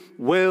 you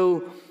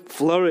will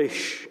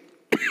flourish.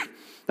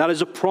 That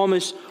is a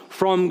promise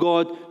from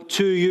God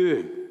to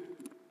you.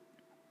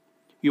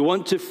 You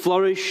want to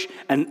flourish,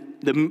 and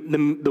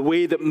the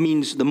way that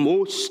means the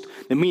most,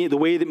 the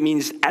way that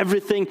means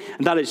everything,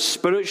 and that is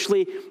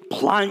spiritually,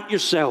 plant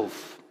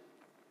yourself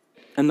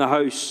in the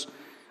house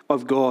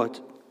of God.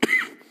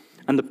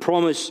 And the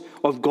promise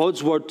of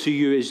God's word to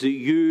you is that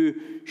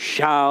you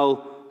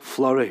shall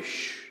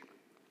flourish.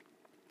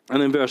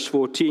 And in verse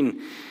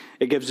 14,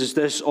 it gives us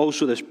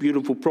this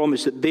beautiful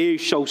promise that they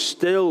shall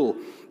still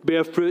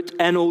bear fruit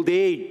in old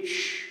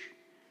age.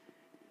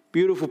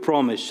 Beautiful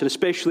promise, and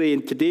especially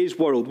in today's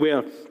world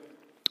where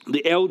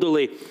the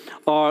elderly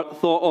are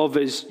thought of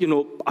as,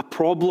 a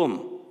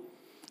problem,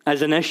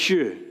 as an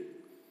issue.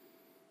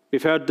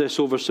 We've heard this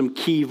over some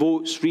key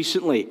votes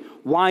recently.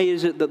 Why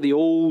is it that the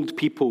old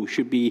people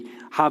should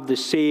have the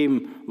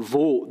same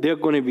vote? They're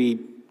going to be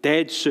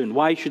dead soon.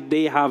 Why should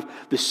they have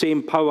the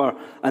same power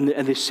and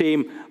the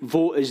same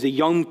vote as the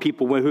young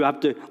people who have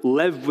to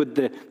live with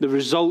the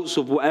results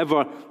of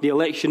whatever the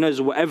election is,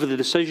 or whatever the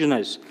decision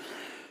is?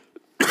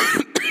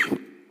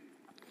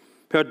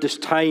 Heard this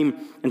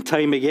time and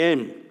time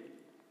again.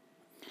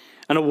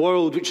 And a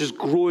world which is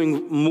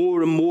growing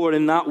more and more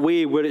in that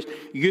way, where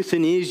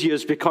euthanasia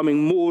is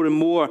becoming more and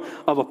more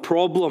of a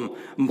problem,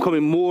 and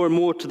coming more and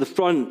more to the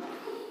front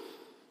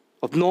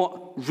of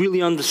not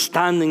really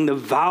understanding the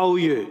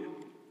value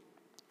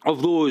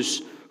of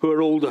those who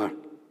are older.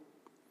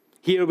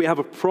 Here we have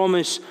a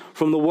promise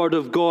from the Word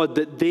of God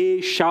that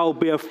they shall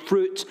bear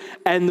fruit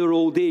in their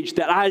old age,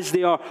 that as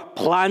they are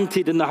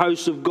planted in the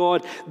house of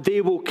God, they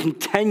will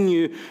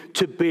continue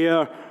to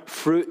bear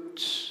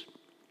fruit.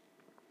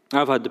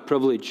 I've had the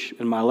privilege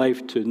in my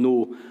life to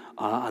know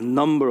a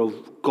number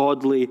of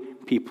godly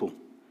people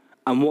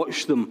and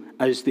watch them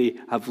as they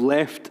have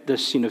left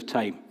this scene of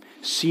time,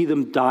 see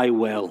them die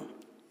well.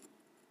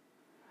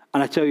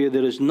 And I tell you,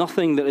 there is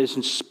nothing that has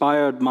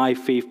inspired my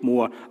faith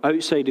more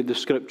outside of the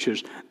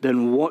Scriptures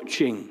than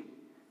watching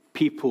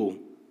people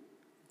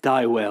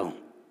die well.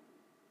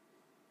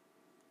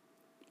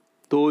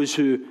 Those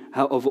who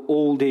of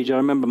old age, I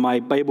remember my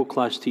Bible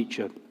class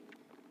teacher,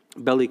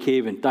 Billy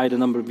Caven, died a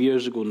number of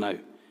years ago now.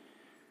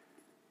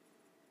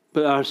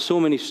 But there are so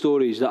many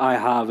stories that I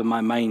have in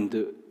my mind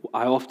that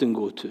I often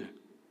go to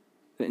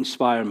that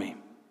inspire me.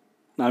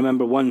 And I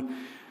remember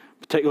one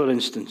particular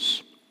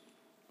instance.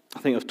 I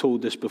think I've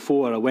told this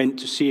before. I went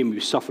to see him. He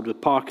suffered with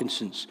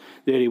Parkinson's.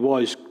 There he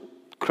was,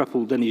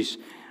 crippled in his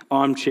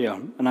armchair.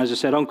 And as I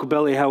said, Uncle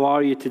Billy, how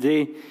are you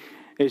today?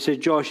 He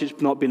said, Josh,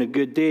 it's not been a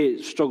good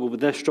day. Struggled with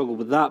this, struggled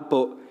with that.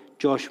 But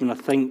Josh, when I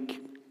think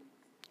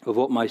of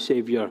what my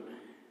Saviour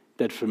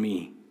did for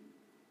me,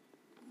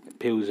 it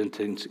pales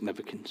into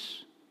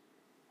insignificance.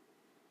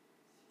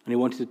 And he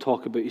wanted to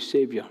talk about his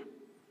Saviour.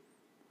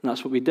 And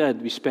that's what we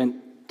did. We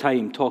spent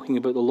time talking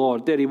about the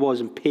Lord. There he was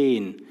in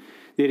pain.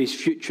 There his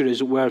future, as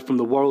it were, from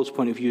the world's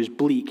point of view, is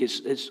bleak.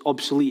 It's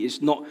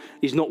obsolete.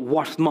 He's not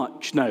worth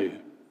much now.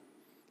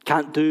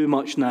 Can't do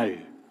much now.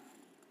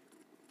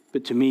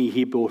 But to me,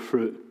 he bore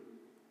fruit.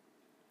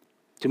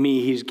 To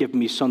me, he's given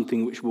me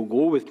something which will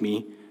go with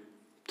me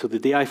till the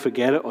day I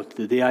forget it or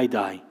till the day I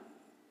die.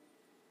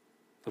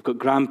 I've got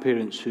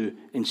grandparents who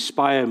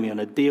inspire me on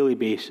a daily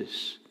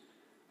basis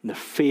in their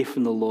faith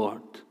in the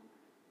Lord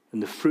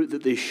and the fruit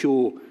that they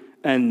show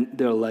in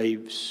their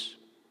lives.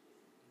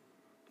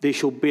 They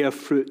shall bear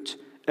fruit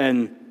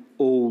in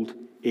old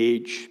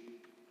age.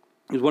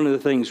 It's one of the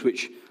things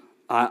which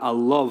I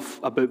love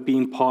about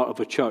being part of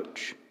a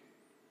church.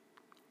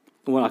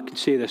 Well, I can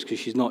say this because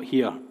she's not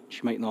here.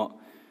 She might not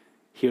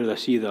hear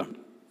this either.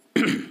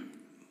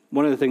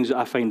 One of the things that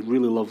I find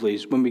really lovely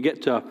is when we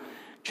get to a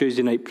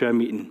Tuesday night prayer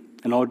meeting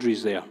and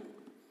Audrey's there.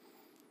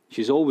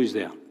 She's always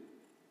there.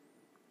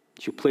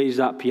 She plays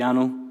that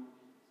piano.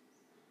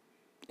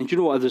 And you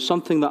know what? There's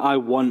something that I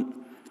want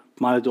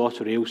my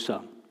daughter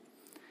Ailsa,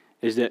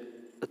 is that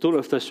I don't know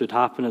if this would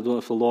happen, I don't know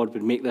if the Lord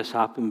would make this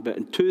happen, but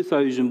in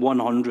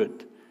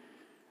 2100,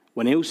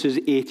 when Ailsa's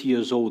 80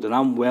 years old and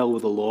I'm well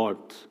with the Lord,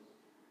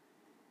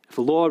 if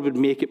the Lord would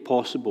make it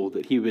possible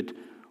that he would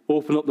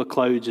open up the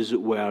clouds, as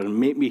it were, and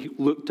make me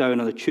look down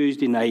on a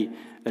Tuesday night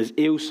as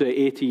Ailsa,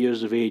 80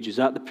 years of age, is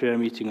at the prayer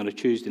meeting on a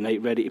Tuesday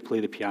night ready to play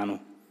the piano.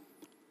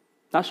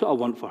 That's what I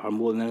want for her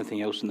more than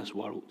anything else in this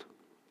world.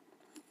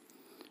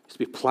 It's to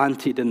be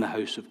planted in the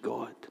house of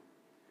God.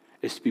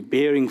 It's to be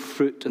bearing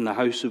fruit in the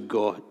house of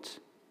God,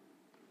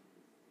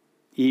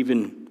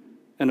 even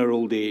in her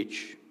old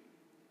age.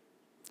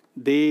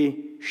 They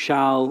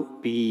shall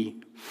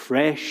be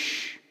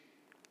fresh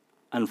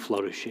and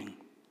flourishing.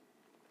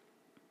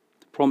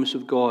 The promise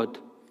of God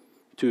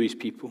to his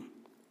people.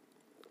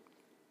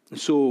 And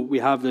so we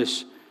have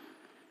this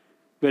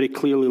very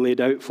clearly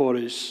laid out for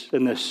us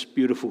in this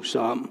beautiful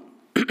psalm,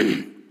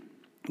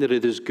 that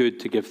it is good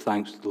to give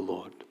thanks to the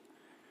Lord.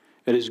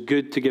 It is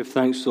good to give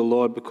thanks to the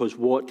Lord because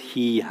what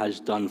he has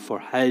done for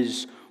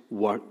his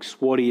works,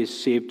 what he has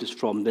saved us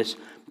from, this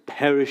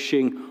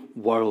perishing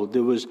world.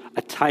 There was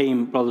a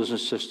time, brothers and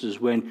sisters,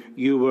 when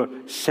you were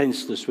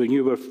senseless, when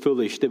you were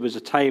foolish. There was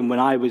a time when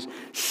I was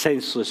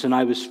senseless and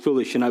I was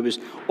foolish and I was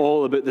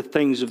all about the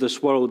things of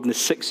this world and the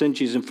 6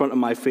 inches in front of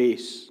my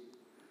face.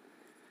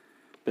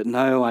 But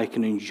now I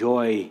can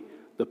enjoy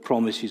the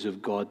promises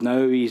of God.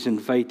 Now he's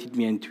invited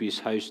me into his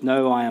house.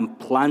 Now I am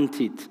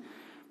planted,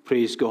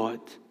 praise God,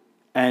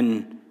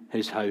 in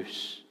his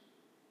house.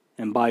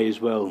 And by his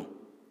will,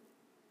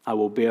 I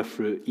will bear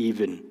fruit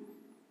even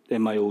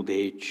in my old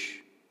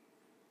age.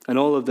 And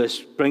all of this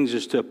brings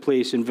us to a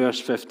place in verse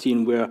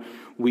 15 where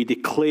we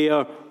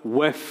declare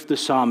with the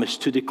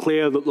psalmist, to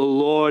declare that the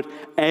Lord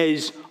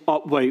is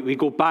upright. We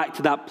go back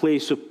to that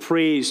place of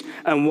praise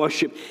and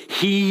worship.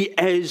 He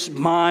is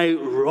my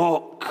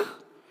rock.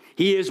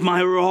 He is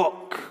my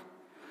rock.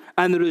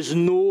 And there is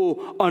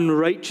no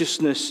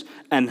unrighteousness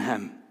in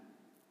him.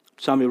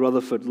 Samuel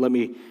Rutherford, let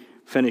me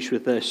finish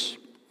with this.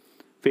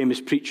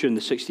 Famous preacher in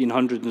the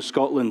 1600s in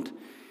Scotland.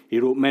 He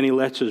wrote many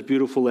letters,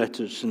 beautiful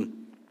letters, and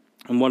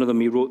one of them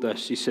he wrote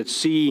this. He said,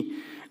 "See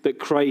that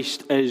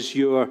Christ is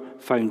your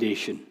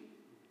foundation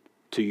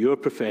to your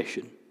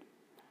profession.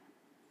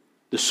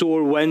 The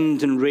sore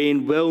wind and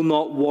rain will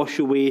not wash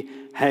away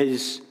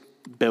his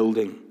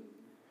building.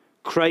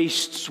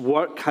 Christ's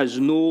work has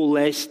no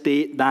less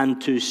date than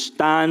to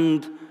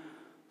stand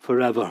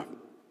forever."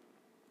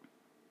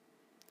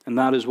 And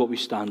that is what we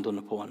stand on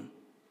upon.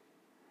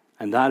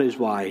 And that is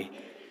why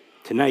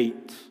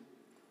tonight,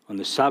 on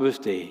the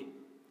Sabbath day,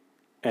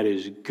 it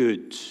is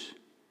good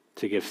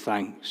to give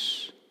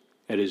thanks.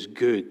 It is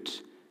good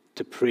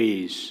to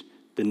praise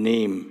the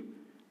name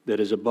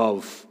that is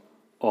above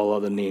all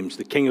other names,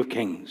 the King of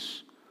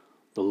Kings,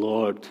 the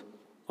Lord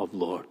of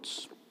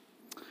Lords.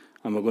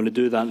 And we're going to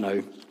do that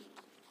now.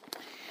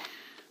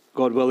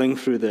 God willing,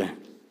 through the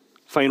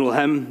final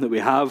hymn that we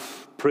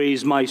have,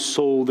 "Praise my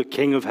soul, the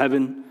King of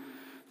heaven,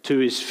 to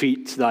his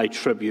feet thy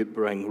tribute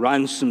bring.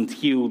 Ransomed,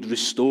 healed,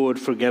 restored,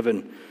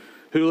 forgiven.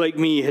 Who like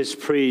me his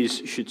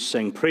praise should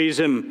sing?" Praise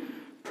him,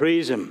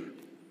 praise him,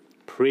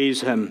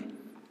 praise him,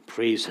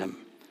 praise him.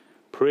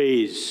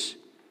 Praise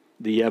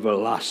the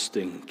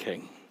everlasting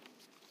King.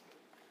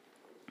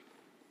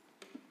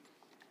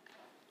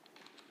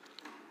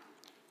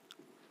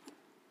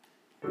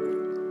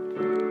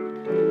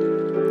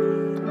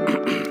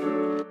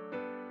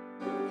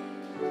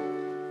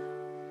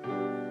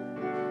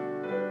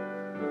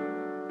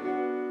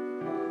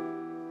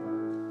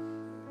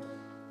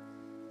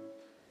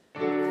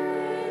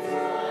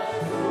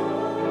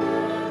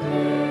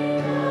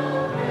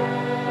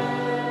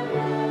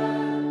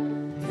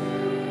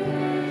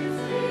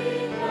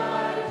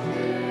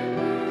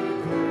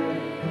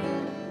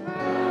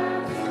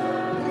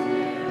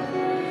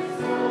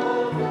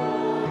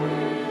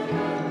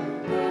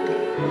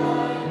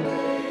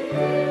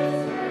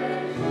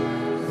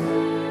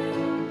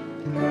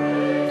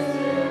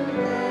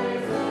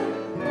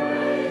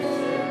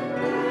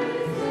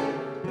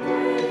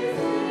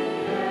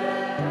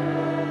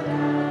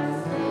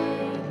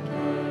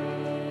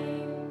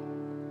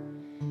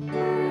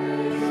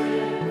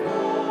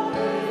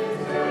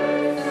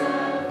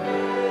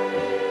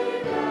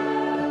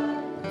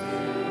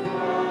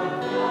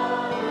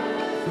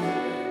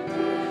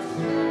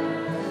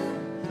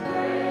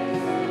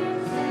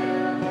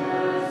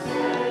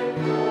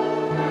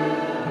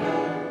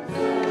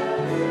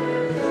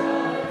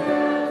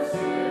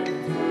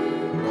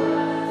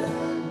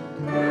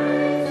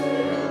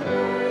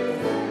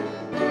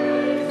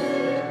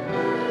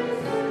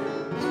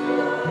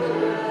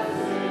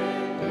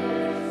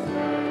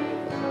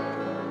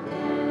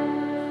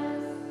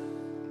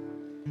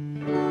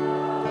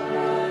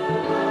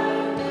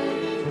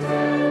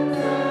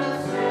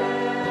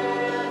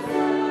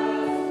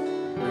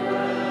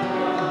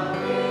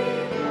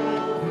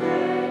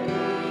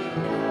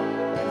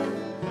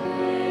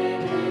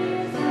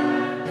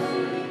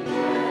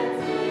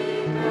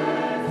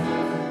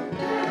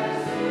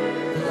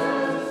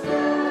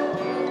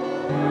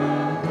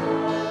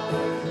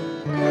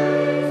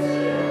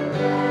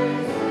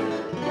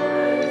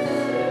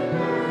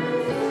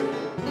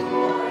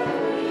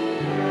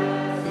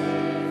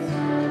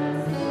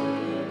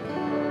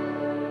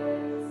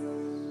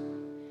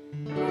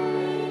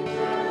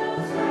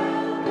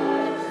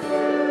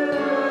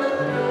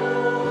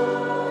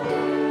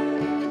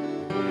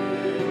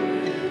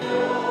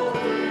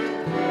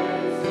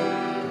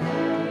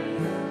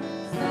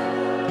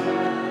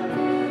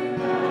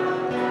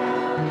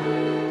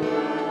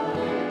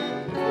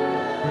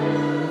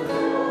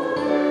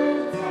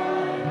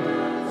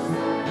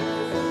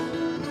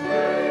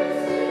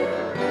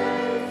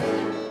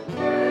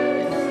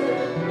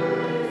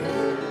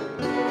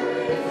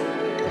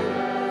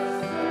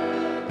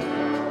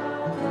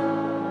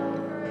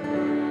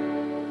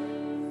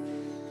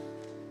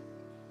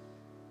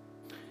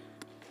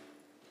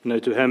 Now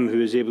to him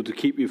who is able to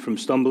keep you from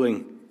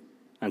stumbling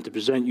and to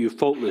present you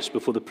faultless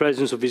before the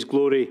presence of his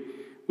glory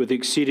with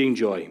exceeding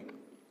joy,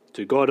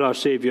 to God our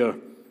Saviour,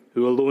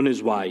 who alone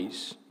is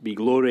wise, be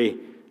glory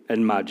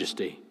and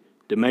majesty,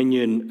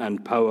 dominion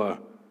and power,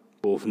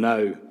 both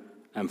now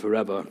and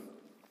forever.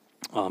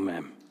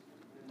 Amen.